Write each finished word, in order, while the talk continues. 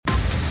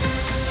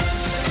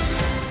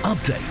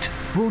Update,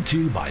 brought to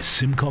you by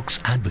Simcox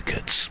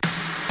Advocates.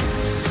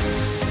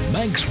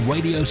 Manx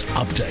Radio's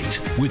Update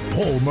with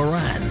Paul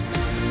Moran.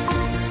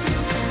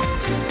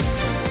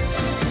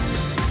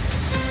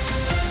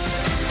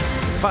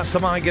 Faster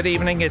Mine, good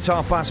evening. It's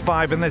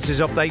 5:30 and this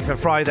is Update for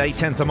Friday,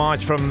 10th of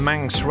March from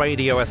Manx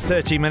Radio. A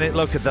 30-minute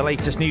look at the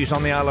latest news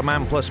on the Isle of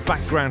Man, plus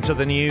background to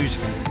the news,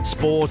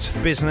 sport,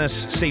 business,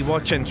 Sea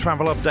Watch and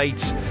travel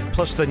updates,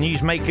 plus the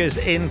newsmakers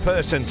in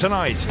person.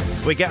 Tonight,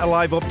 we get a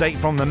live update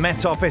from the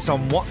Met Office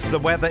on what the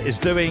weather is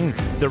doing.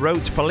 The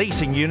Roads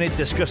Policing Unit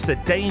discuss the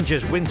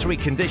dangers wintry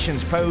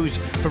conditions pose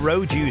for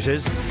road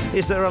users.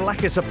 Is there a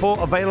lack of support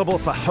available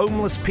for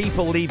homeless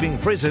people leaving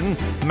prison?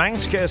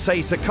 Manxcare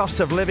says the cost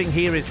of living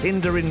here is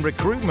hindering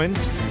recruitment.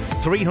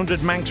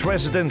 300 Manx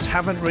residents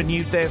haven't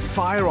renewed their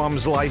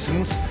firearms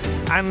licence.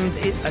 And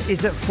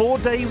is a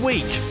 4-day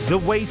week the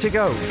way to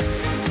go?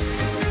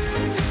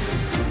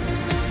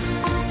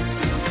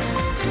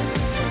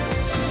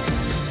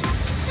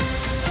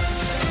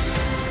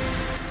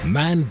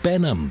 Man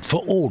Benham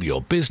for all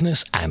your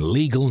business and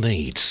legal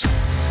needs.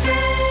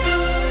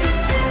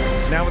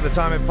 Now at the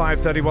time at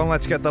 5:31,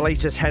 let's get the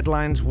latest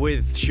headlines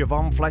with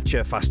Siobhan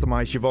Fletcher. Faster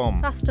my Siobhan.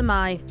 Faster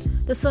my.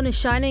 The sun is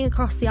shining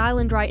across the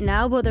island right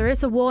now, but there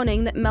is a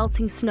warning that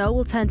melting snow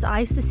will turn to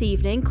ice this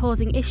evening,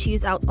 causing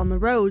issues out on the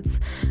roads.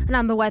 An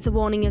amber weather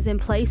warning is in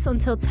place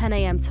until 10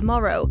 a.m.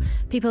 tomorrow.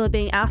 People are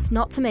being asked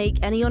not to make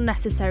any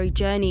unnecessary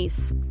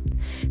journeys.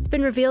 It's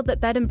been revealed that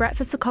bed and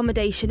breakfast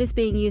accommodation is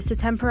being used to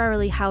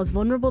temporarily house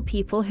vulnerable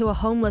people who are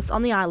homeless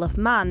on the Isle of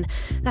Man.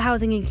 The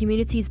Housing and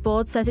Communities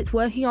Board says it's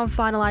working on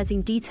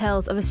finalising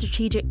details of a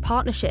strategic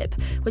partnership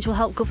which will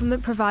help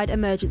government provide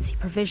emergency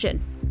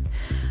provision.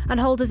 And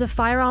holders of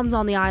firearms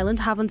on the island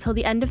have until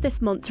the end of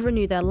this month to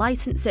renew their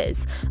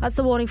licences. That's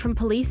the warning from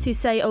police, who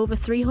say over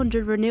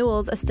 300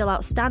 renewals are still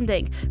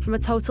outstanding from a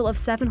total of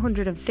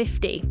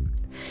 750.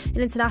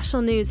 In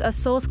international news, a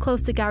source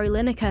close to Gary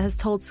Lineker has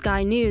told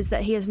Sky News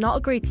that he has not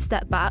agreed to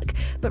step back,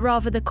 but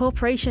rather the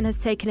corporation has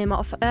taken him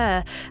off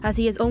air, as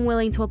he is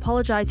unwilling to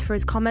apologise for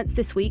his comments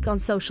this week on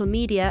social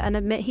media and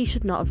admit he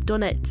should not have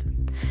done it.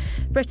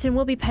 Britain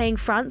will be paying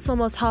France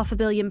almost £500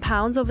 million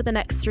over the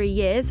next 3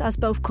 years as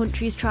both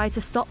countries try to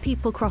stop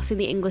people crossing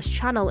the English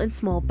Channel in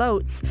small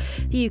boats.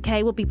 The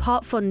UK will be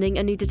part funding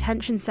a new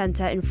detention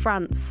centre in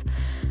France.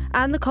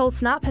 And the cold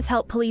snap has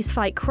helped police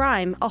fight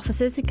crime.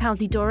 Officers in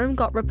County Durham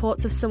got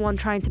reports of someone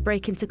trying to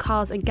break into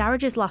cars and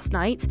garages last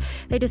night.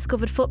 They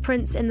discovered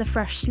footprints in the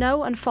fresh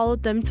snow and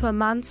followed them to a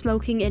man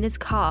smoking in his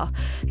car.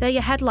 They're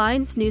your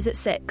headlines. News at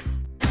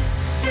 6.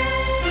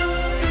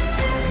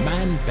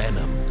 Man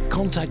Benham.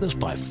 Contact us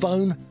by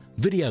phone,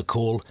 video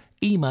call,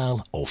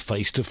 email or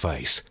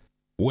face-to-face.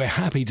 We're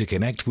happy to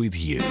connect with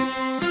you.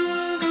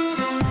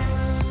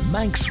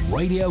 Manx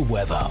Radio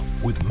Weather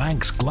with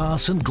Manx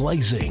Glass and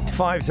Glazing.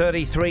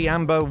 5:33,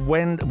 amber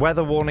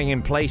weather warning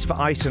in place for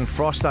ice and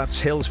frost. That's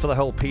hills for the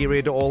whole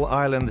period, all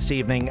island this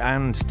evening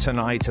and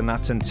tonight, and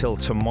that's until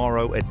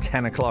tomorrow at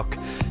 10 o'clock.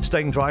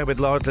 Staying dry with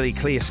largely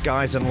clear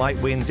skies and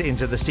light winds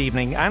into this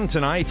evening and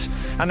tonight.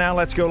 And now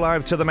let's go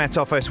live to the Met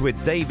Office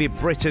with David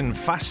Britton.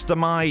 Faster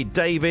my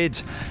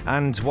David,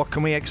 and what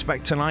can we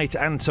expect tonight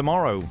and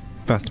tomorrow?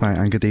 Fast mate,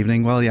 and good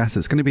evening. Well, yes,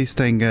 it's going to be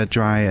staying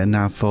dry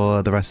now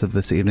for the rest of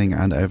this evening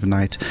and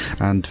overnight,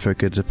 and for a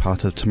good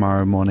part of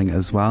tomorrow morning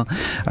as well.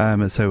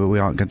 So we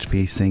aren't going to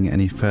be seeing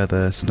any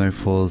further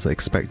snowfalls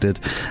expected.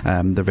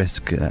 The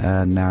risk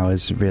now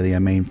is really a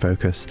main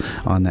focus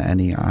on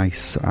any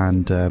ice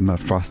and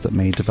frost that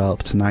may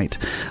develop tonight,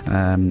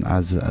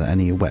 as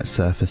any wet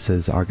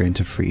surfaces are going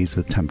to freeze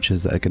with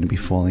temperatures that are going to be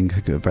falling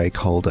very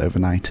cold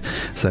overnight.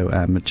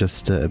 So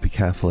just be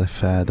careful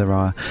if there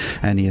are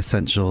any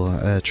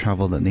essential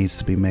travel that needs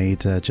to be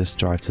made. Just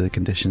drive to the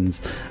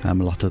conditions. A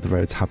lot of the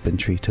roads have been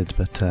treated,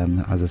 but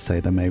as I say,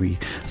 there may be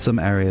some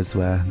areas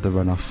where the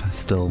runoff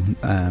still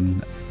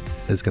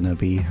is going to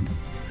be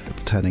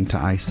turning to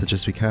ice, so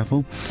just be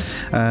careful.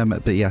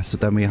 But yes,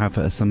 then we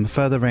have some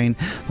further rain.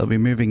 They'll be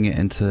moving it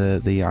into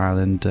the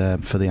island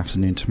for the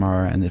afternoon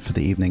tomorrow and for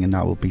the evening, and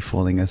that will be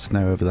falling as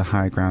snow over the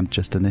high ground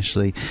just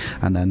initially,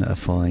 and then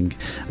falling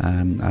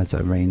as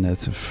rain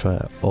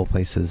for all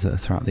places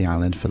throughout the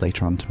island for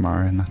later on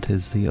tomorrow. And that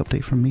is the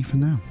update from me for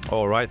now.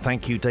 All right,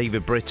 thank you,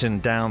 David Britton,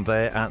 down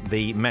there at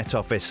the Met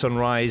Office.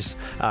 Sunrise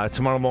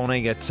tomorrow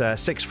morning at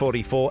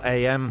 6:44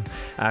 a.m.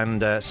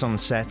 and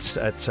sunsets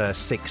at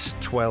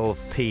 6:12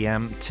 p.m.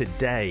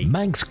 today.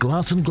 Manx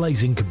Glass and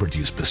Glazing can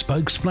produce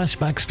bespoke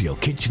splashbacks for your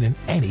kitchen in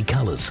any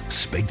colours.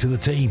 Speak to the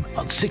team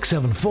on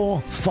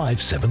 674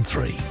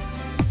 573.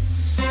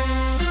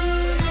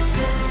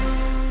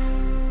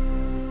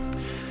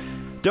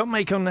 Don't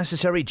make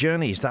unnecessary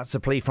journeys. That's the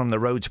plea from the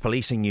Roads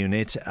Policing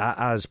Unit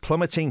as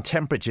plummeting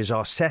temperatures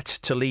are set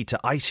to lead to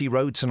icy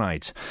roads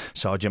tonight.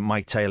 Sergeant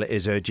Mike Taylor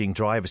is urging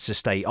drivers to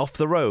stay off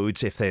the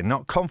roads if they're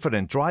not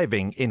confident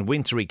driving in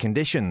wintry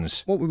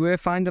conditions. What we were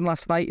finding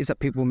last night is that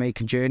people were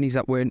making journeys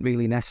that weren't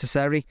really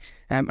necessary,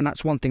 and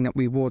that's one thing that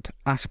we would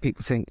ask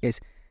people to think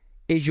is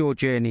your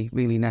journey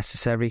really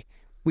necessary?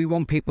 We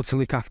want people to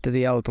look after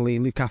the elderly,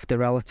 look after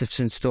relatives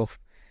and stuff,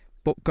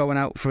 but going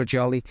out for a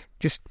jolly,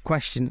 just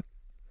question,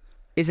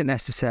 is it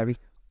necessary?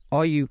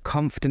 Are you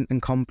confident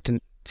and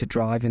competent to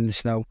drive in the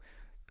snow?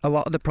 A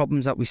lot of the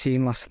problems that we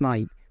seen last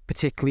night,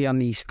 particularly on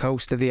the east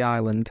coast of the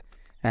island,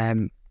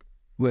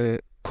 were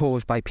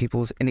caused by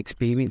people's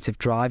inexperience of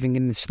driving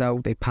in the snow.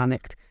 They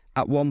panicked.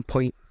 At one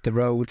point, the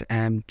road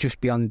just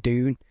beyond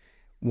Doon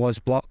was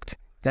blocked.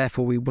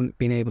 Therefore, we wouldn't have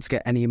been able to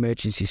get any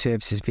emergency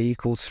services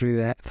vehicles through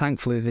there.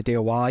 Thankfully, the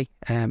DOI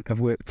have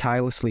worked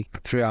tirelessly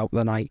throughout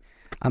the night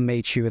and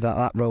made sure that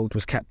that road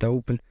was kept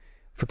open.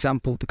 For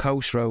example, the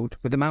coast road,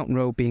 with the mountain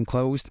road being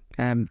closed,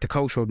 the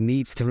coast road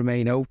needs to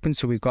remain open,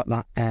 so we've got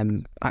that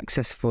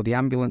access for the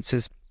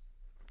ambulances.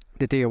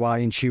 The DOI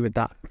ensured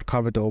that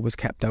corridor was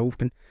kept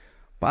open.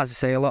 But as I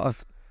say, a lot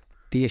of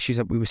the issues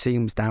that we were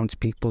seeing was down to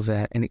people's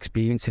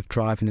inexperience of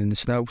driving in the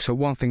snow. So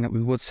one thing that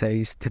we would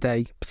say is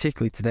today,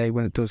 particularly today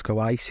when it does go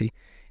icy,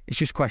 is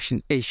just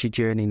question, is your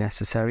journey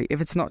necessary?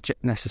 If it's not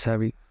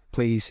necessary,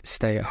 please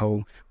stay at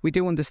home. We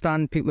do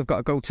understand people have got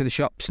to go to the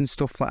shops and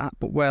stuff like that,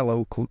 but we're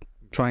local.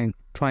 Try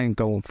and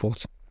go on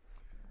foot.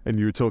 And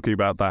you were talking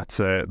about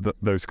that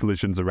those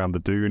collisions around the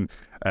Doon.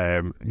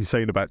 You're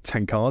saying about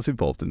 10 cars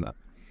involved in that?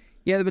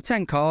 Yeah, there were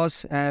 10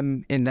 cars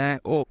in there,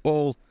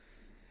 all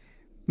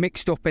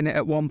mixed up in it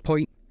at one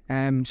point.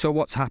 So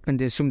what's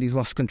happened is somebody's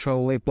lost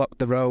control, they've blocked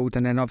the road,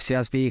 and then obviously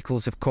as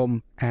vehicles have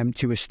come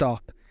to a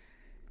stop,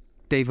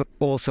 they've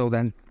also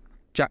then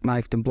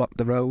jackknifed and blocked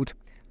the road.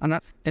 And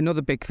that's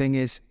another big thing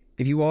is,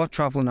 if you are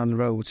travelling on the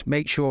roads,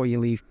 make sure you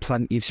leave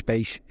plenty of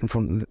space in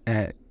front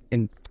of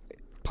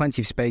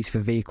plenty of space for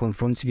the vehicle in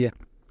front of you.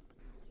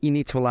 You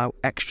need to allow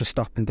extra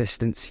stopping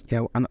distance,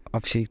 and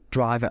obviously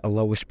drive at a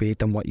lower speed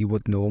than what you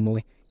would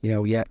normally.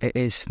 Yeah, it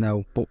is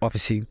snow, but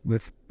obviously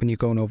when you're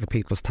going over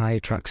people's tyre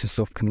tracks and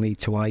stuff can lead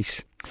to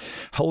ice.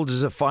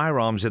 Holders of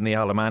firearms in the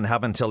Isle of Man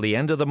have until the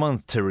end of the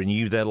month to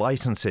renew their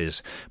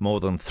licences. More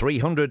than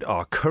 300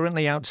 are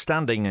currently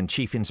outstanding, and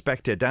Chief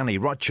Inspector Danny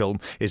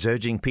Rochell is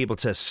urging people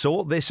to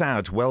sort this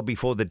out well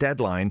before the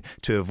deadline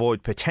to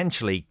avoid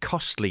potentially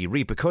costly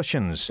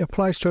repercussions. It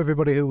applies to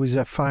everybody who is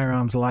a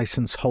firearms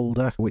licence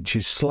holder, which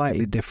is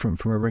slightly different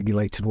from a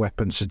regulated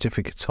weapon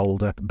certificate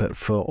holder, but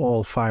for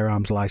all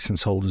firearms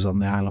licence holders on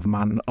the Isle of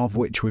Man, of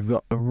which we've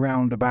got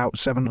around about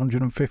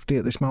 750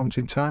 at this moment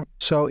in time.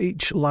 So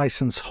each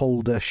licence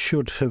holder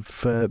should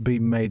have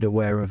been made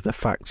aware of the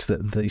fact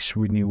that this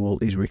renewal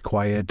is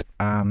required,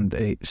 and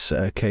it's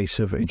a case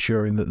of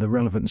ensuring that the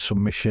relevant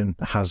submission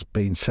has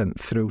been sent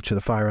through to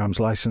the Firearms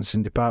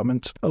Licensing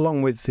Department,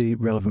 along with the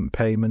relevant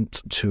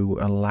payment to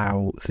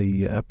allow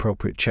the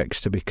appropriate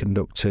checks to be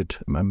conducted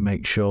and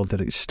make sure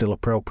that it's still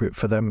appropriate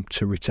for them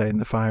to retain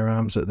the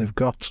firearms that they've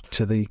got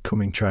to the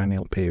coming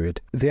triennial period.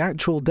 The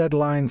actual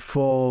deadline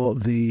for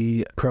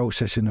the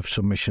processing of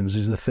submissions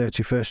is the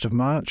 31st of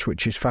March,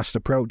 which is fast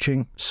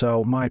approaching.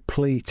 So my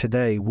plea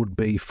today would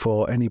be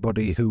for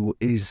anybody who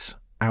is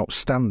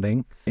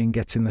outstanding in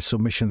getting the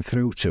submission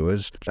through to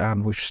us,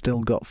 and we've still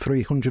got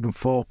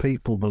 304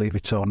 people, believe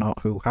it or not,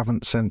 who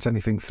haven't sent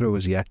anything through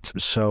as yet.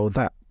 So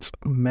that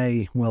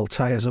may well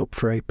tie us up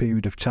for a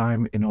period of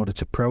time in order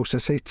to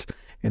process it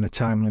in a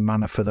timely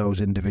manner for those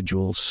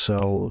individuals.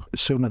 So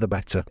sooner the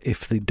better.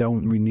 If they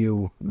don't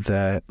renew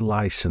their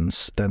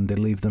licence, then they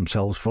leave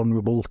themselves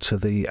vulnerable to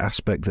the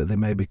aspect that they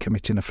may be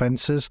committing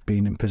offences,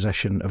 being in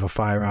possession of a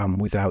firearm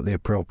without the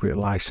appropriate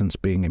licence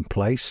being in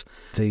place.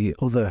 The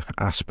other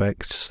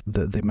aspects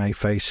that they may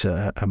face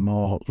are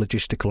more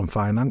logistical and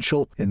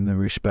financial, in the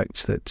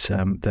respect that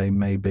they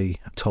may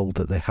be told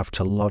that they have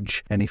to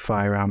lodge any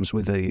firearms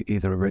with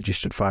either a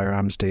registered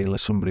firearms dealer,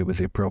 somebody with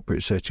the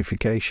appropriate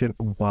certification,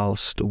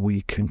 whilst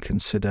we can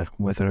consider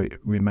whether it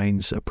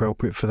remains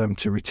appropriate for them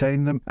to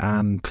retain them,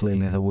 and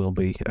clearly there will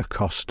be a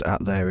cost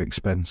at their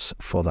expense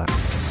for that.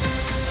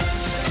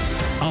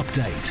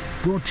 Update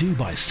brought to you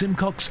by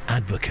Simcox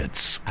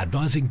Advocates,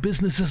 advising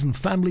businesses and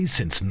families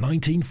since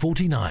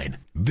 1949.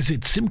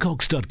 Visit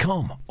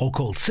simcox.com or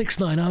call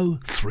 690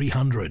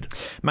 300.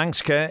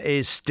 Manx Care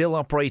is still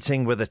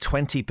operating with a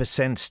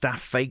 20%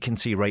 staff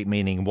vacancy rate,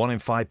 meaning 1 in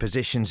 5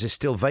 positions is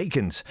still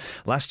vacant.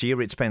 Last year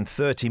it spent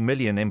 $30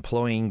 million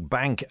employing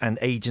bank and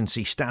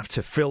agency staff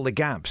to fill the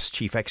gaps.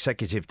 Chief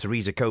Executive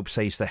Teresa Cope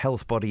says the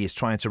health body is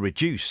trying to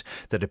reduce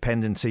the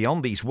dependency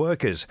on these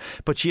workers,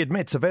 but she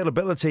admits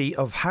availability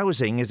of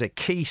housing is a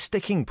key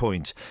sticking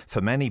point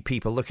for many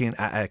people looking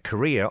at a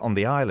career on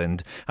the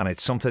island, and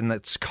it's something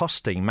that's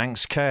costing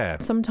Manx Care.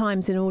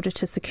 Sometimes in order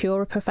to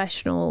secure a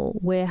professional,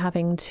 we're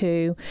having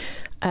to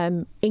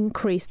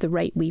increase the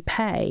rate we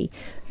pay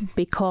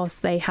because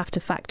they have to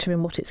factor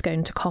in what it's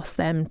going to cost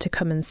them to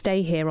come and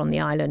stay here on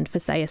the island for,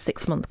 say, a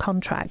 6-month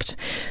contract.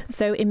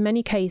 So in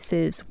many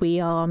cases,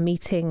 we are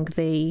meeting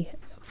the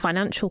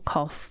financial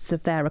costs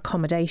of their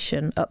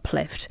accommodation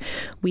uplift.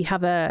 We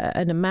have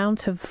an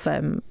amount of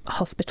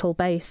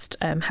hospital-based,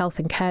 health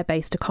and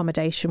care-based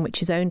accommodation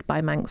which is owned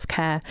by Manx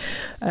Care,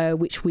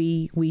 which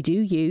we do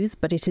use,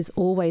 but it is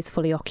always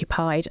fully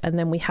occupied, and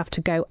then we have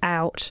to go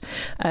out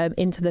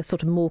into the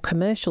sort of more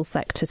commercial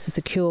sector to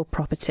secure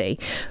property.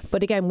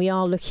 But again, we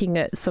are looking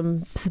at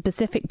some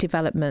specific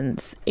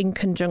developments in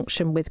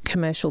conjunction with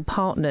commercial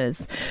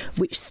partners,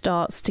 which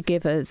starts to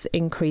give us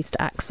increased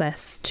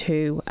access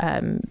to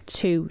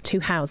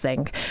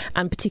housing,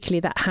 and particularly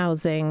that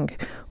housing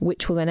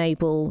which will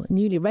enable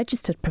newly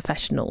registered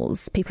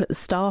professionals, people at the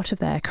start of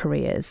their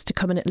careers, to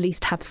come and at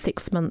least have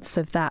 6 months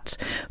of that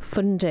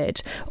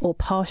funded or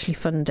partially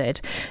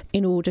funded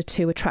in order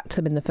to attract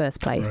them in the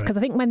first place. Because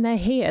I think when they're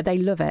here, they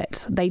love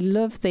it. They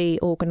love the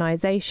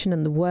organisation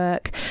and the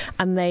work,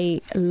 and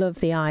they love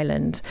the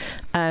island.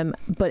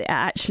 But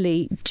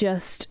actually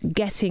just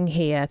getting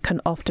here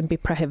can often be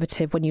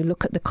prohibitive when you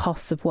look at the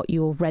costs of what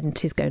your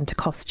rent is going to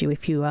cost you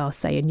if you are,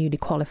 say, a newly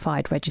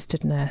qualified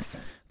registered nurse.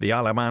 The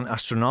Isle of Man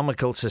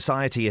Astronomical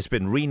Society has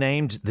been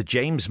renamed the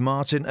James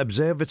Martin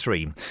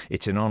Observatory.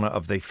 It's in honour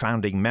of the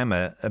founding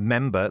member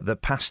that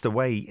passed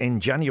away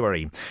in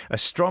January.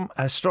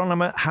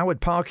 Astronomer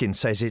Howard Parkin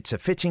says it's a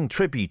fitting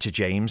tribute to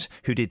James,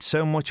 who did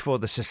so much for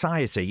the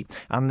Society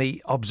and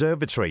the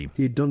observatory.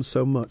 He'd done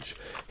so much.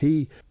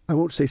 I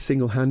won't say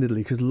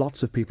single-handedly, because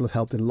lots of people have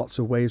helped in lots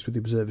of ways with the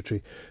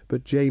observatory,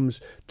 but James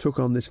took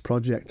on this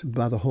project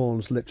by the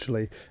horns,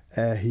 literally.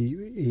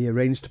 He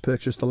arranged to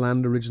purchase the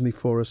land originally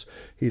for us.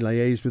 He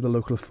liaised with the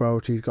local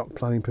authorities, got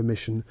planning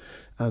permission,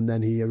 and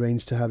then he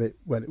arranged to have it,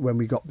 when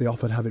we got the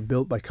offer to have it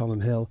built by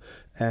Colin Hill,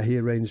 he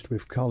arranged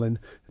with Colin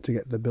to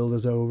get the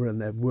builders over, and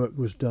their work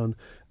was done.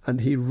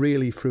 And he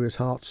really threw his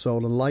heart,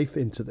 soul and life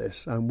into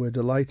this, and we're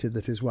delighted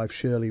that his wife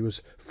Shirley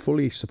was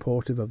fully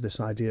supportive of this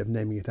idea of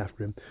naming it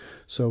after him.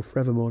 So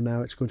forevermore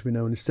now it's going to be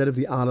known, instead of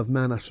the Isle of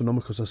Man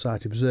Astronomical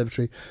Society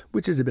Observatory,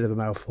 which is a bit of a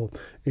mouthful,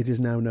 it is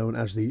now known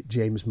as the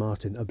James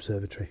Martin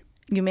Observatory.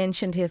 You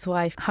mentioned his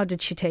wife. How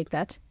did she take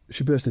that?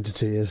 She burst into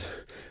tears,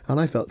 and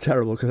I felt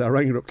terrible because I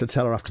rang her up to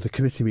tell her after the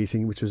committee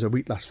meeting, which was 2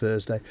 weeks last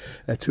Thursday.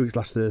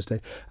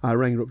 I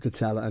rang her up to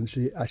tell her, and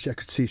I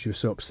could see she was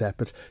so upset,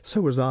 but so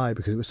was I,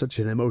 because it was such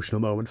an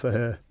emotional moment for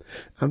her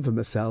and for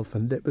myself,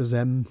 and it was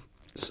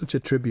such a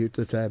tribute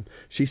that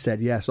she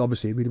said yes.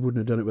 Obviously, we wouldn't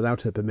have done it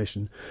without her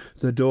permission.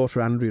 The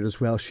daughter, Andrea, as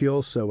well, she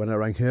also, when I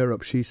rang her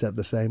up, she said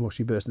the same, or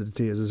she burst into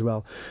tears as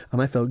well,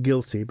 and I felt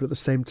guilty, but at the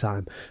same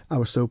time, I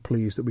was so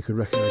pleased that we could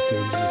recognise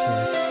James in this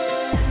way.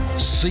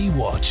 Sea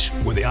Watch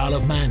with the Isle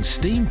of Man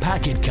Steam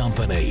Packet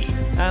Company.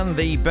 And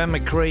the Ben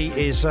McCree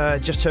is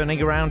just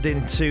turning around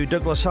into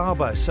Douglas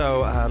Harbour,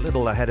 so a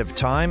little ahead of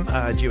time,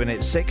 due in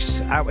at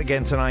 6, out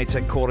again tonight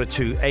at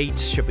 7:45.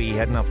 Should be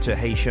heading off to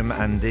Heysham,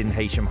 and in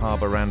Heysham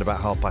Harbour around about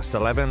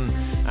 11:30.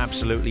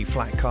 Absolutely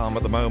flat calm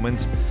at the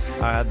moment.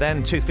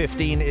 Then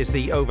 2:15 is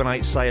the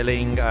overnight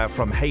sailing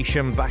from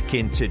Heysham back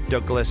into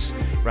Douglas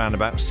around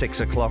about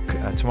 6 o'clock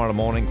tomorrow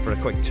morning for a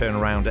quick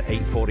turnaround at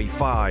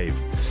 8:45.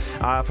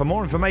 For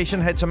more information,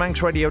 head to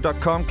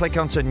manxradio.com, click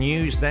onto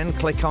news, then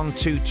click on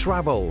to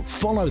travel.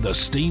 Follow the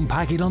Steam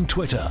Packet on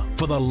Twitter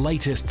for the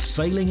latest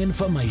sailing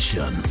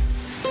information.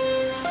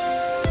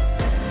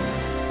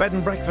 Bed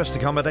and breakfast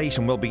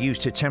accommodation will be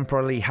used to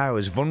temporarily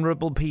house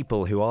vulnerable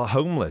people who are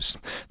homeless.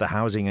 The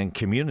Housing and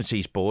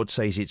Communities Board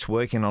says it's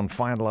working on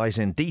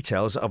finalising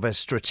details of a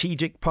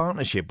strategic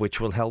partnership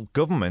which will help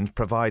government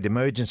provide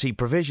emergency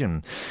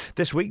provision.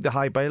 This week, the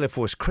High Bailiff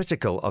was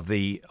critical of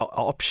the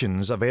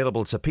options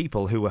available to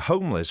people who were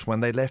homeless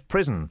when they left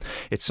prison.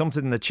 It's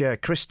something the Chair,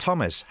 Chris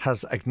Thomas,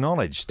 has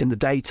acknowledged. In the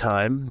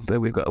daytime,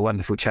 we've got a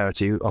wonderful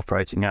charity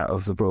operating out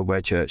of the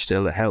Broadway Church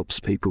still that helps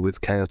people with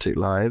chaotic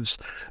lives,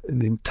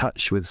 in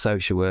touch with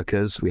social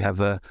workers. We have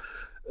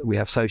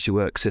social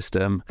work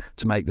system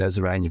to make those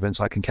arrangements.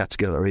 I can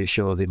categorically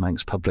assure the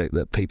Manx public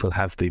that people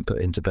have been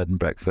put into bed and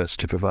breakfast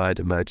to provide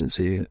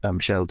emergency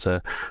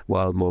shelter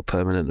while more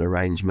permanent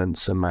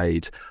arrangements are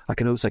made. I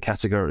can also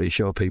categorically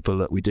assure people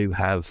that we do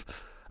have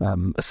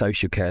a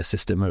social care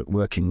system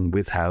working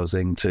with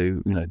housing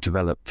to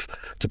develop,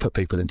 to put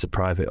people into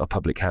private or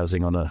public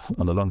housing on a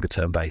longer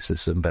term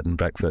basis than bed and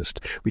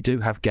breakfast. We do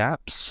have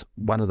gaps.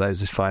 One of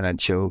those is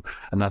financial.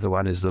 Another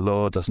one is the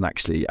law doesn't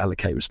actually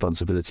allocate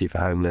responsibility for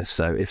homeless.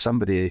 So if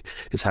somebody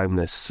is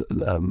homeless,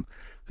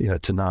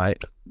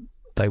 tonight,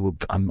 they will.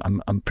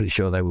 I'm pretty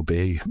sure they will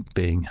be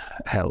being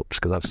helped,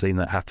 because I've seen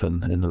that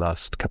happen in the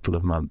last couple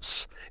of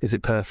months. Is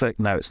it perfect?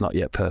 No, it's not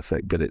yet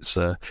perfect, but it's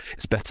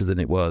better than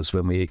it was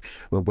when we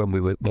thought we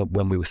would.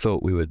 When we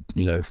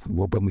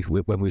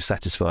were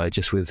satisfied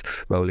just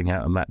with rolling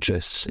out a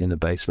mattress in the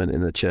basement in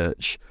the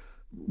church.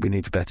 We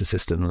need a better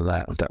system than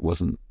that. That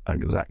wasn't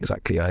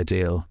exactly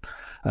ideal.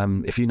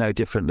 If you know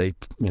differently,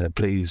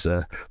 please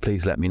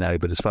let me know.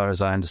 But as far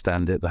as I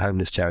understand it, the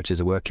homeless charities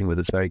are working with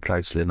us very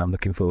closely, and I'm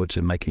looking forward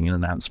to making an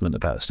announcement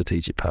about a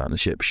strategic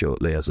partnership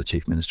shortly, as the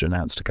Chief Minister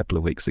announced a couple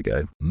of weeks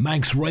ago.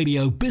 Manx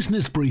Radio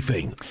Business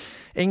Briefing.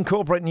 In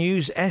corporate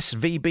news,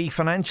 SVB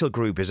Financial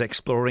Group is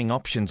exploring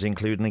options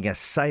including a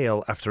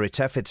sale after its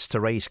efforts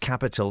to raise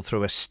capital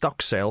through a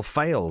stock sale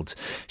failed.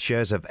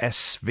 Shares of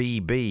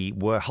SVB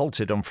were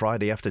halted on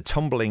Friday after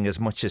tumbling as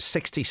much as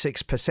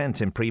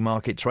 66% in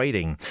pre-market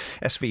trading.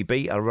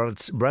 SVB, a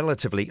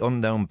relatively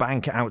unknown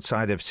bank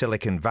outside of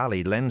Silicon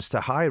Valley, lends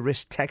to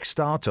high-risk tech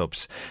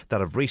startups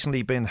that have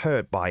recently been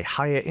hurt by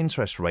higher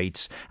interest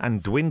rates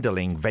and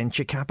dwindling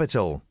venture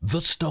capital. The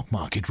Stock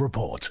Market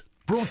Report.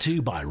 Brought to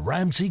you by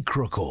Ramsey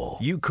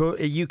Crookall.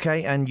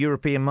 UK and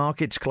European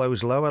markets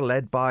closed lower,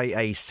 led by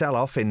a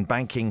sell-off in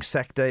banking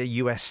sector.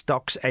 US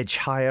stocks edge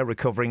higher,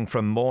 recovering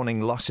from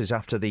morning losses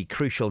after the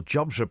crucial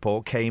jobs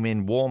report came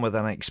in warmer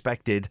than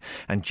expected,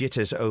 and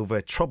jitters over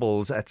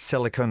troubles at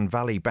Silicon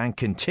Valley Bank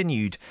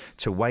continued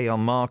to weigh on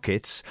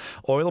markets.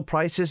 Oil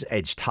prices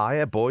edged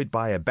higher, buoyed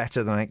by a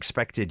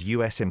better-than-expected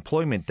US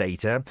employment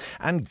data,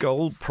 and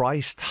gold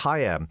priced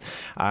higher.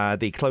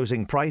 The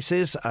closing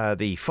prices,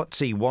 the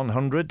FTSE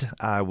 100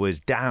 was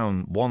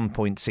down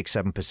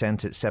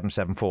 1.67% at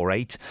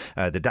 7748.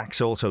 The DAX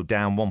also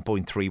down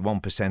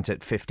 1.31%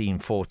 at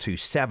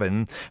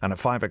 15427. And at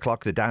 5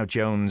 o'clock, the Dow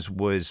Jones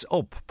was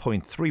up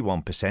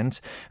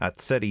 0.31% at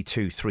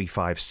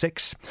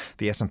 32356.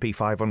 The S&P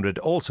 500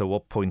 also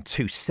up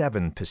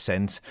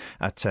 0.27%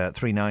 at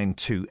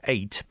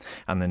 3928.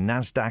 And the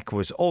Nasdaq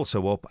was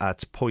also up at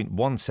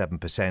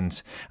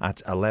 0.17%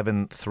 at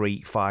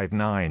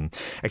 11359.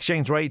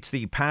 Exchange rates: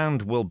 the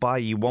pound will buy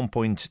you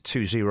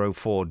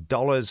 $1.204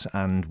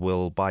 and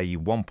will buy you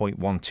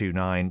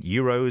 1.129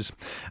 euros.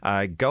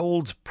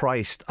 Gold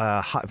priced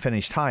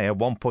finished higher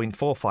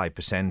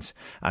 1.45%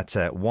 at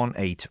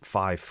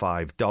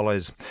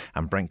 $1,855,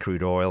 and Brent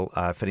crude oil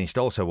finished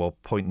also up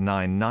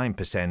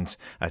 0.99%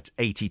 at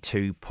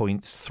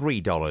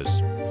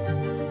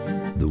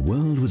 $82.3. The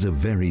world was a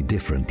very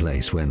different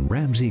place when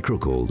Ramsey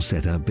Crookall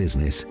set up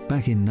business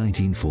back in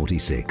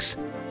 1946.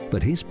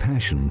 But his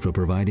passion for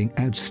providing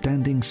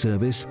outstanding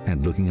service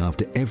and looking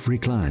after every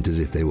client as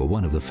if they were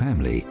one of the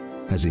family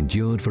has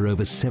endured for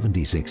over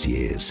 76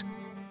 years.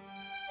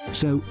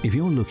 So, if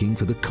you're looking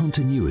for the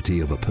continuity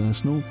of a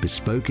personal,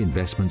 bespoke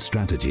investment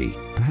strategy,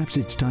 perhaps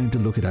it's time to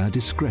look at our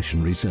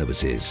discretionary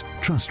services.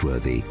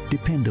 Trustworthy,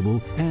 dependable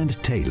and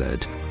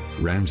tailored.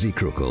 Ramsey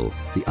Crookall,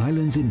 the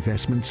island's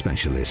investment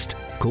specialist.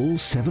 Call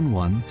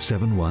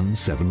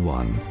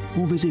 717171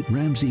 or visit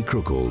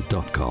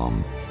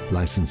ramseycrookall.com.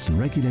 Licensed and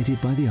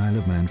regulated by the Isle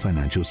of Man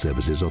Financial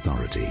Services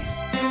Authority.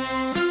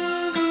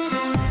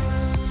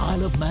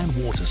 Isle of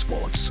Man Water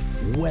Sports.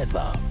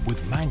 Weather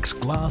with Manx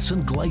Glass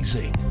and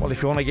Glazing. Well,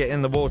 if you want to get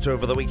in the water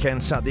over the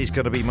weekend, Saturday's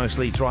going to be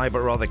mostly dry but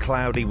rather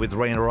cloudy, with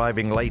rain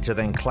arriving later,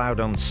 then cloud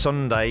on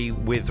Sunday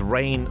with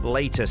rain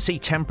later. Sea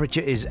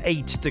temperature is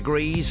 8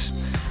 degrees.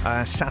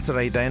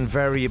 Saturday then,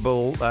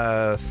 variable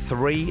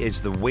 3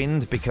 is the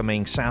wind,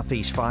 becoming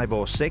southeast 5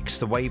 or 6.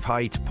 The wave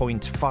height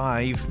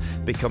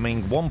 0.5,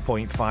 becoming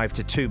 1.5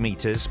 to 2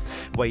 metres.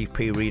 Wave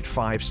period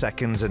 5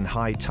 seconds, and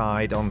high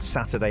tide on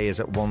Saturday is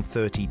at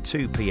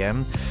 1:32 p.m.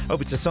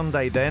 Over to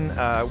Sunday then,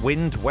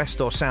 wind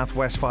west or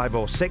southwest 5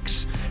 or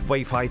 6.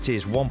 Wave height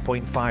is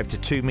 1.5 to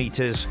 2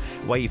 metres.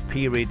 Wave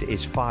period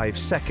is 5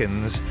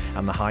 seconds,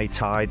 and the high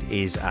tide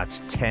is at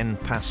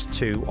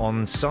 2:10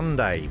 on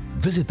Sunday.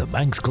 Visit the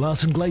Manx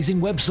Glass and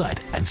Glazing website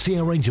and see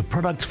a range of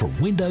products from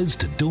windows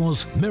to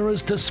doors,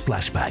 mirrors to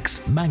splashbacks.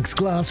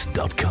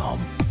 manxglass.com.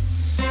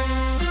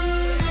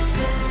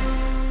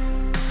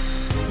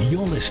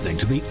 You're listening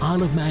to the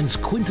Isle of Man's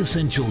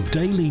quintessential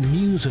daily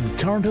news and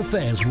current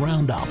affairs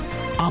roundup.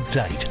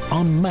 Update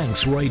on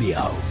Manx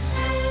Radio.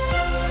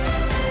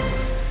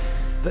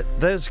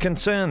 There's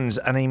concerns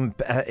an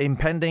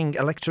impending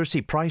electricity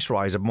price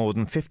rise of more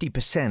than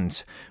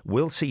 50%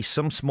 will see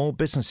some small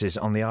businesses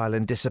on the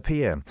island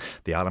disappear.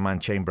 The Isle of Man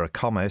Chamber of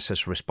Commerce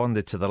has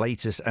responded to the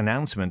latest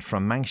announcement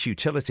from Manx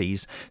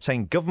Utilities,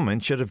 saying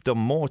government should have done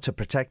more to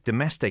protect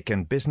domestic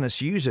and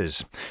business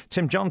users.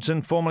 Tim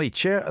Johnson, formerly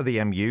chair of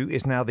the MU,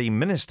 is now the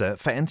Minister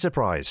for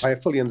Enterprise. I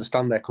fully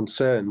understand their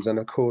concerns, and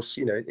of course,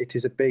 it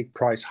is a big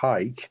price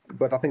hike,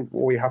 but I think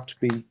we have to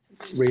be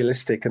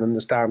realistic and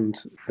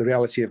understand the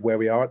reality of where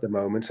we are at the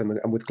moment, and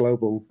with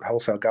global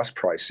wholesale gas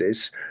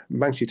prices,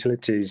 Manx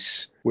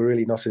Utilities we're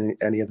really not in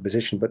any other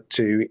position but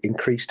to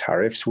increase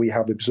tariffs. We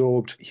have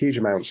absorbed huge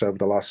amounts over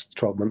the last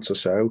 12 months or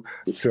so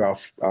through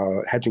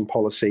our hedging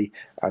policy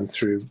and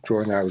through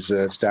drawing our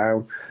reserves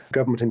down.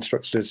 Government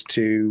instructed us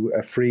to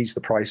freeze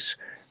the price,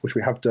 which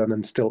we have done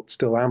and still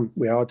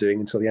we are doing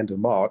until the end of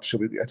March. So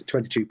we're at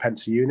 22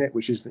 pence a unit,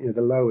 which is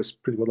the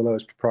lowest, pretty well the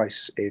lowest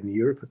price in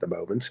Europe at the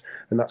moment,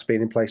 and that's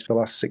been in place for the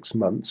last 6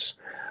 months.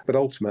 But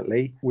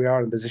ultimately, we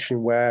are in a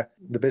position where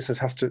the business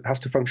has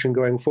to function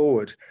going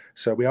forward.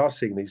 So we are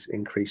seeing these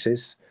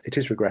increases. It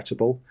is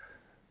regrettable.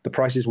 The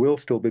prices will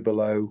still be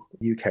below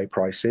UK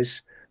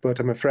prices, but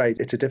I'm afraid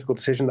it's a difficult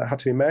decision that had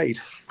to be made.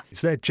 Is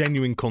there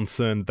genuine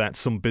concern that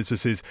some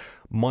businesses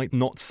might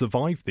not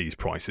survive these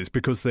prices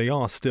because they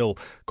are still,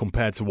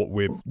 compared to what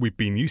we've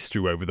been used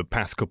to over the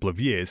past couple of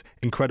years,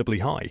 incredibly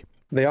high?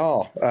 They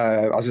are.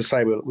 As I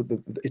say,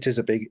 it is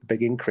a big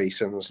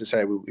increase. And as I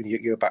say, you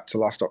go back to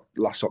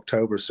last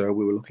October or so,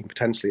 we were looking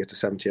potentially at a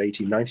 70,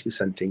 80,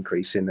 90%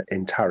 increase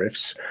in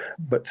tariffs.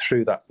 But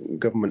through that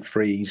government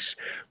freeze,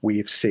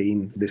 we've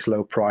seen this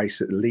low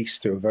price at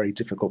least through a very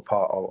difficult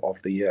part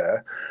of the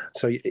year.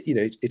 So,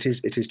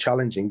 it is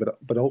challenging,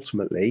 but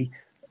ultimately,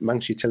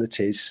 Manx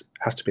Utilities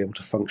has to be able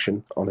to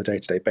function on a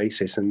day-to-day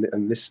basis, and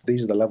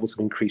these are the levels of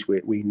increase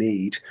we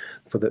need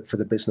for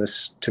the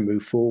business to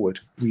move forward.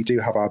 We do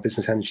have our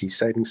business energy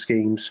savings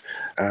schemes,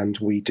 and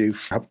we do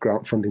have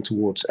grant funding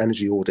towards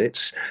energy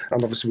audits,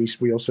 and obviously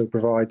we also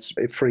provide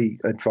a free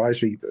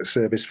advisory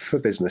service for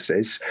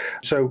businesses.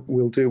 So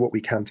we'll do what we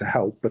can to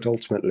help, but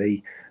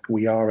ultimately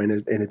we are in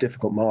a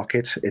difficult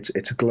market. It's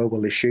a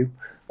global issue,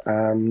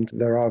 and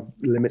there are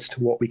limits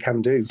to what we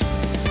can do.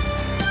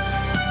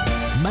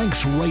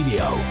 Manx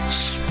Radio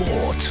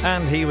Sport.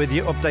 And here with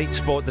your update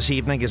sport this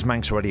evening is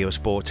Manx Radio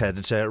Sport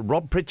editor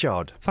Rob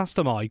Pritchard. Fast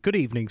am I. Good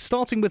evening.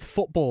 Starting with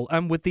football,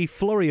 and with the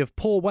flurry of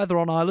poor weather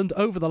on Ireland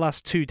over the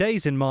last 2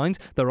 days in mind,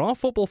 there are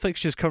football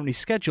fixtures currently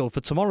scheduled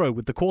for tomorrow,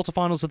 with the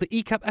quarter-finals of the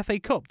ECAP FA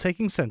Cup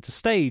taking centre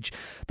stage.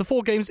 The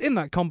 4 games in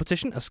that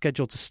competition are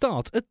scheduled to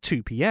start at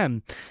 2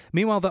 p.m.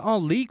 Meanwhile, there are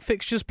league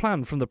fixtures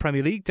planned from the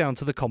Premier League down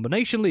to the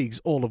Combination Leagues,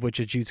 all of which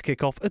are due to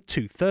kick off at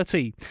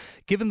 2:30.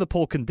 Given the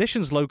poor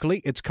conditions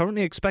locally, it's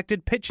currently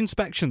expected pitch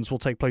inspections will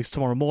take place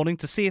tomorrow morning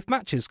to see if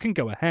matches can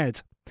go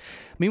ahead.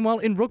 Meanwhile,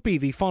 in rugby,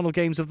 the final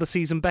games of the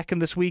season beckon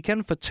this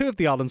weekend for 2 of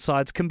the island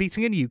sides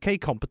competing in UK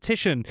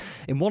competition.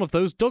 In one of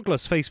those,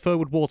 Douglas face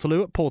Furwood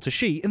Waterloo at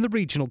Portashee in the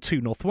Regional 2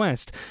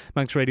 Northwest.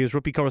 Manx Radio's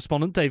rugby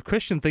correspondent Dave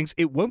Christian thinks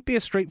it won't be a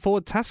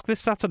straightforward task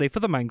this Saturday for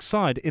the Manx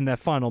side in their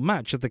final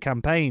match of the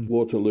campaign.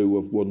 Waterloo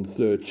have won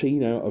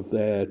 13 out of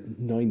their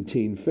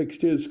 19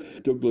 fixtures.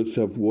 Douglas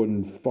have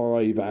won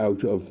 5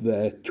 out of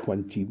their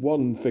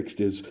 21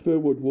 fixtures.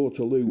 Furwood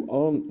Waterloo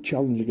aren't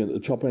challenging at the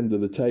top end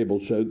of the table,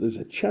 so there's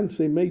a chance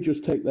they may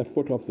just take their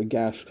foot off the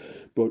gas.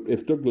 But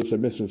if Douglas are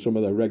missing some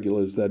of their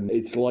regulars, then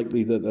it's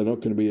likely that they're not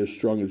going to be as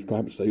strong as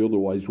perhaps they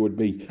otherwise would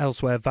be.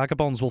 Elsewhere,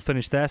 Vagabonds will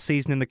finish their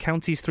season in the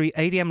Counties 3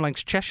 ADM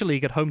Lancs Cheshire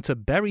League at home to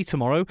Bury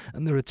tomorrow,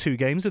 and there are 2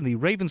 games in the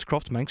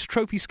Ravenscroft Manx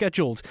Trophy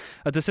scheduled.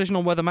 A decision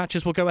on whether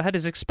matches will go ahead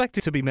is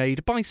expected to be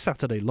made by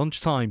Saturday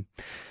lunchtime.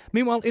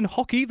 Meanwhile, in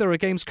hockey, there are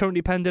games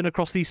currently pending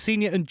across the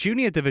senior and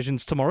junior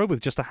divisions tomorrow,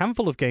 with just a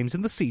handful of games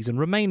in the season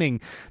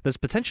remaining. There's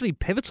potentially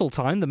pivotal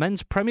time, the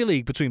Men's Premier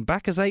League between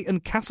Bacchus A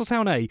and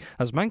Castletown A,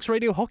 as Manx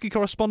Radio hockey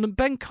correspondent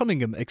Ben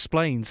Cunningham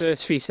explains.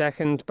 First 3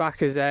 seconds,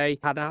 Bacchus A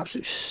had an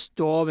absolute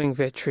storming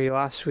victory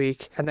last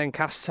week, and then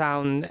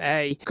Castletown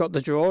A got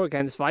the draw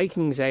against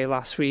Vikings A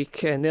last week,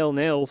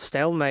 0-0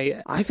 stalemate.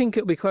 I think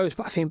it'll be close,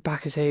 but I think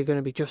Bacchus A are going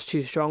to be just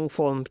too strong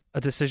for them.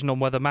 A decision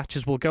on whether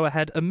matches will go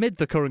ahead amid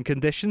the current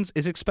conditions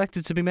is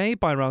expected to be made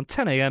by around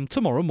 10 a.m.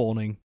 tomorrow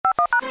morning.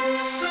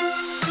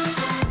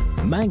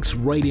 Manx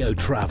Radio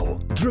Travel,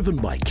 driven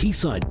by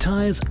Quayside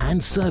Tyres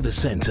and Service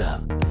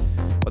Centre.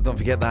 But don't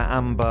forget that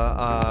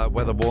amber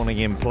weather warning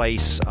in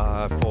place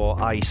for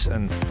ice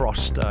and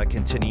frost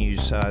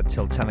continues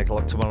till 10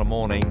 o'clock tomorrow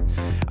morning.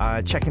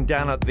 Checking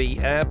down at the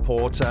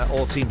airport,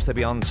 all seems to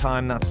be on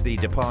time. That's the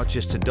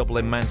departures to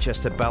Dublin,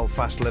 Manchester,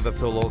 Belfast,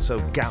 Liverpool, also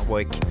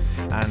Gatwick,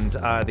 and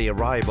the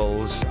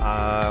arrivals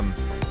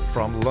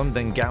from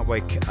London,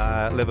 Gatwick,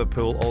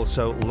 Liverpool,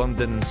 also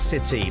London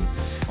City.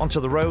 Onto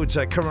the roads,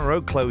 current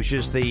road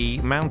closures, the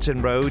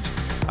Mountain Road,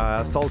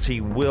 Thalty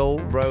Will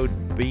Road,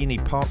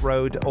 Beanie Pot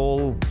Road,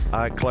 all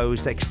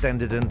closed,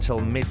 extended until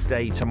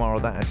midday tomorrow,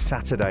 that is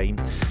Saturday.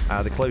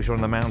 The closure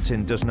on the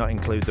mountain does not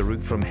include the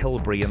route from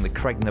Hilbury, and the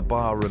Craigna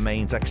Bar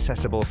remains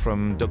accessible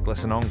from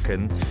Douglas and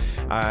Onken.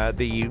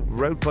 The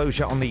road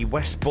closure on the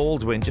West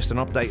Baldwin, just an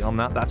update on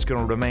that, that's going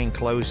to remain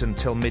closed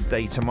until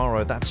midday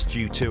tomorrow. That's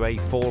due to a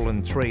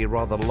fallen tree, a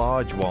rather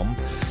large one.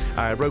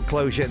 Road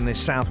closure in the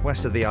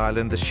southwest of the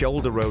island, the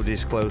Shoulder Road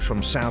is closed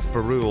from South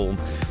Barrule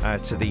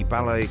to the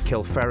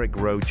Ballykilferrick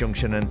Road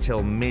junction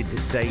until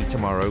midday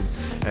tomorrow.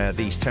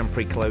 These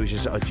temporary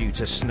closures are due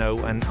to snow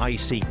and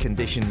icy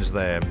conditions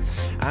there.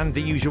 And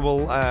the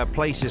usual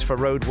places for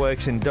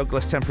roadworks in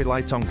Douglas, temporary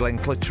lights on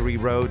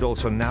Glenclutchery Road,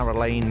 also narrow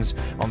lanes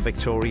on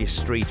Victoria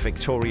Street,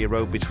 Victoria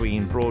Road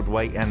between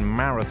Broadway and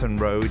Marathon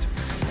Road.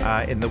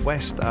 In the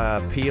west,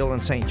 Peel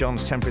and St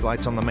John's, temporary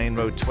lights on the main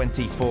road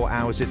 24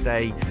 hours a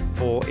day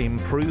for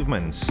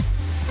improvements.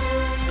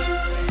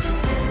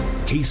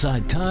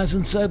 Quayside Tyres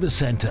and Service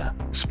Centre.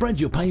 Spread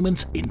your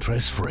payments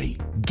interest-free.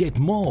 Get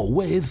more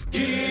with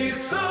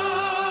Quayside.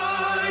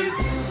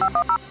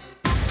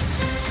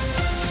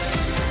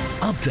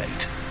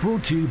 Update.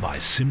 Brought to you by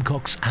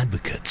Simcox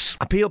Advocates.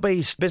 A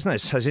Peel-based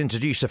business has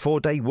introduced a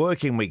 4-day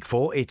working week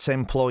for its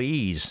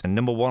employees. And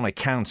number 1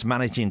 accounts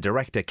managing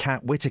director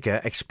Kat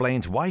Whitaker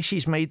explains why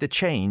she's made the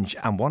change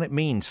and what it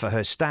means for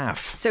her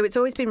staff. So it's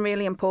always been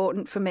really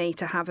important for me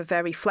to have a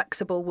very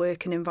flexible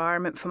working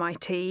environment for my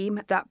team.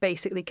 That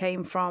basically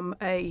came from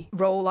a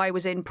role I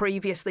was in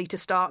previously to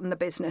starting the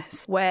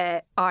business,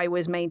 where I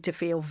was made to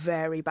feel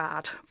very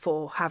bad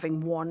for having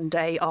 1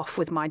 day off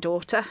with my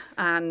daughter,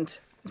 and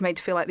was made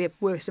to feel like the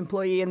worst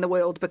employee in the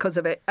world because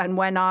of it. And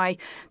when I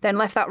then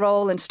left that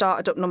role and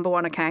started up Number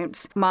One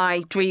Accounts,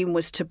 my dream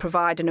was to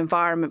provide an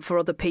environment for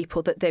other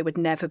people that they would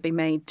never be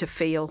made to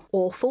feel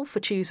awful for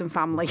choosing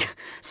family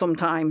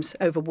sometimes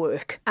over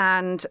work.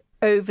 And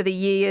over the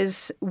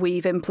years,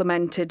 we've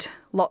implemented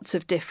lots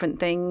of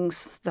different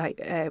things, like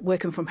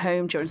working from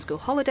home during school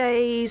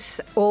holidays.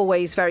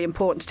 Always very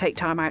important to take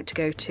time out to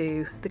go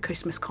to the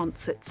Christmas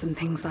concerts and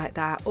things like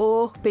that,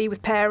 or be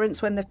with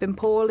parents when they've been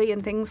poorly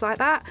and things like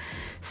that.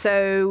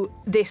 So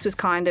this was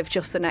kind of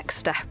just the next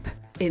step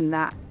in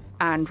that.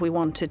 And we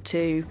wanted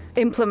to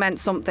implement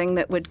something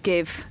that would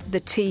give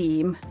the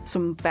team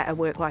some better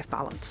work-life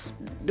balance.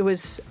 There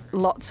was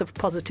lots of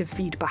positive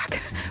feedback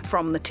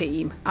from the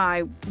team.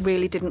 I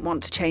really didn't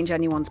want to change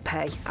anyone's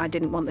pay. I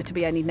didn't want there to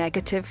be any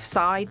negative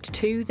side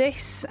to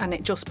this, and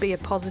it just be a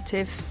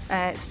positive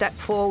step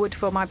forward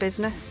for my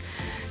business.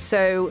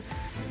 So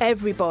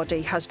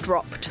everybody has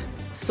dropped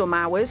some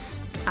hours,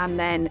 and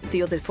then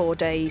the other 4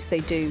 days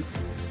they do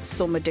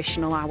some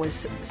additional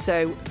hours.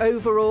 So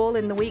overall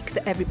in the week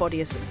that everybody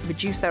has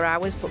reduced their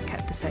hours but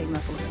kept the same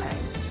level of pay.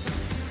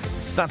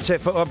 That's it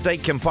for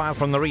Update, compiled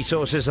from the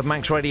resources of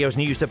Manx Radio's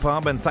news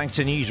department. Thanks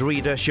to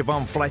newsreader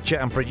Siobhan Fletcher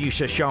and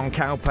producer Sean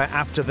Cowper.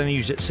 After the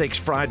news at 6,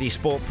 Friday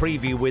Sport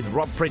Preview with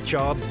Rob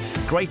Pritchard.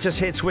 Greatest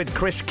Hits with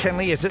Chris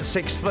Kinley is at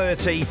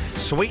 6:30.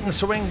 Sweet and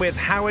Swing with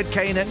Howard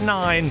Kane at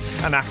 9.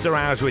 And After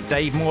Hours with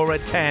Dave Moore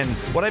at 10.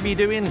 Whatever you're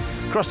doing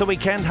across the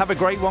weekend, have a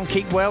great one.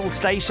 Keep well,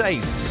 stay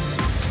safe.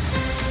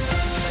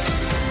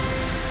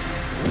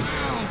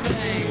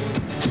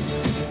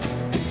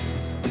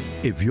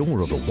 If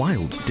you're of a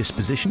wild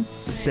disposition,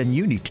 then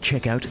you need to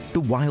check out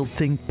the Wild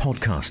Thing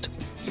podcast.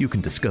 You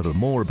can discover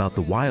more about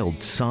the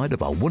wild side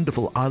of our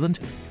wonderful island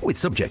with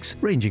subjects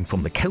ranging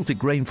from the Celtic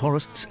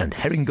rainforests and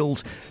herring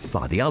gulls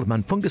via the Isle of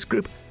Man Fungus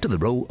Group to the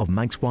role of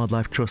Manx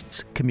Wildlife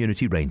Trust's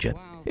community ranger.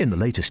 In the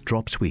latest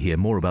drops, we hear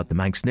more about the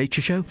Manx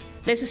Nature Show.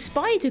 There's a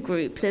spider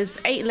group. There's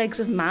 8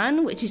 Legs of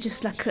Man, which is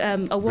just like a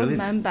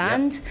one-man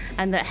band,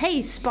 and that,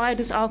 hey,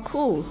 spiders are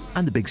cool.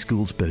 And the Big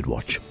Schools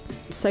Birdwatch.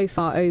 So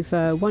far,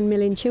 over 1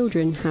 million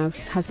children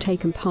have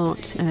taken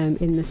part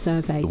in the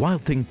survey. The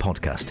Wild Thing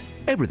podcast.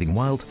 Everything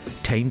wild,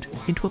 tamed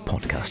into a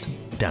podcast.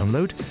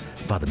 Download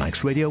via the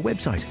Manx Radio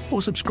website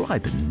or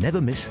subscribe and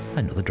never miss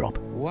another drop.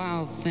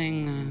 Wild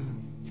Thing,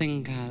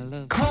 think I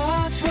love.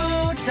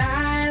 Crossroads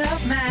Isle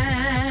of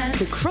Man.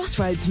 The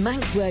Crossroads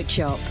Manx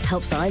Workshop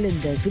helps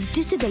islanders with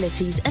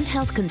disabilities and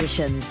health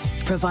conditions,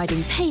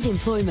 providing paid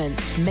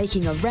employment,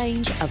 making a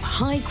range of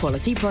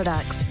high-quality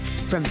products.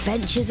 From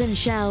benches and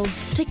shelves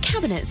to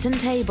cabinets and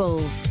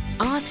tables.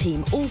 Our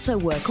team also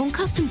work on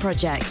custom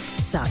projects,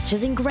 such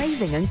as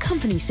engraving and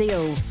company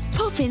seals.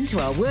 Pop into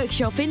our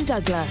workshop in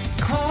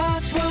Douglas.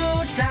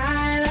 Crossroads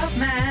Isle of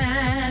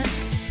Man.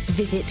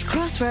 Visit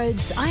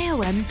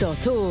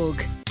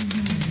crossroadsiom.org.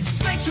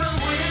 Spectrum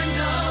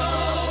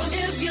Windows.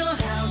 If your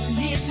house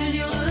needs a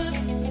new look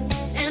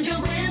and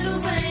your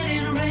windows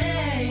letting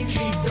rain,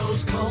 keep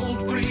those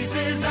cold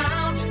breezes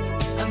out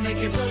and make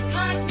it look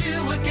like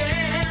new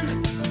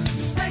again.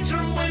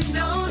 Spectrum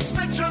Windows,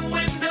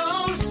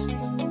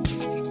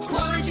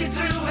 quality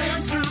through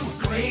and through,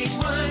 great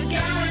work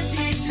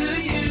guaranteed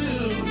to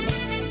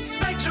you.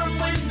 Spectrum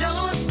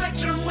Windows,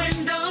 Spectrum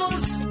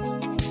Windows.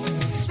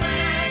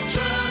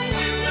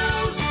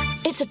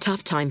 It's a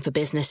tough time for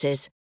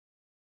businesses.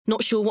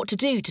 Not sure what to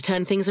do to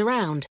turn things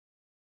around?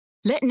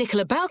 Let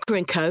Nicola Bowker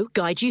 & Co.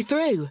 guide you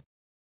through.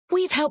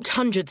 We've helped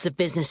hundreds of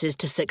businesses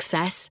to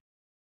success.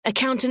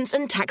 Accountants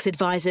and tax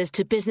advisors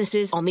to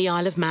businesses on the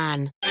Isle of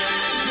Man.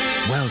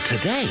 Well,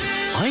 today,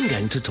 I'm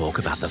going to talk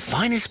about the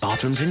finest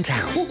bathrooms in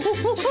town.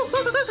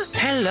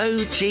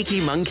 Hello,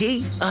 cheeky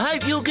monkey. I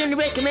hope you're going to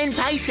recommend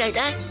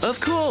Pacesetter. Of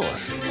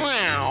course.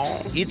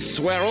 Wow. It's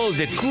where all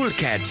the cool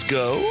cats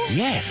go.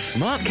 Yes,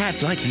 smart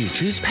cats like you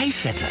choose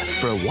Pacesetter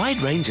for a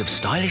wide range of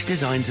stylish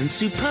designs and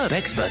superb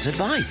expert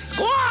advice.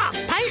 Squawk!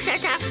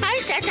 Pacesetter!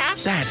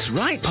 Pacesetter! That's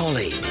right,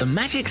 Polly. The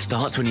magic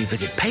starts when you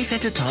visit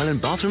Pacesetter Tile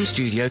and Bathroom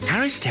Studio,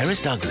 Harris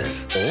Terrace,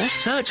 Douglas. Or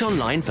search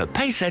online for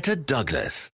Pacesetter Douglas.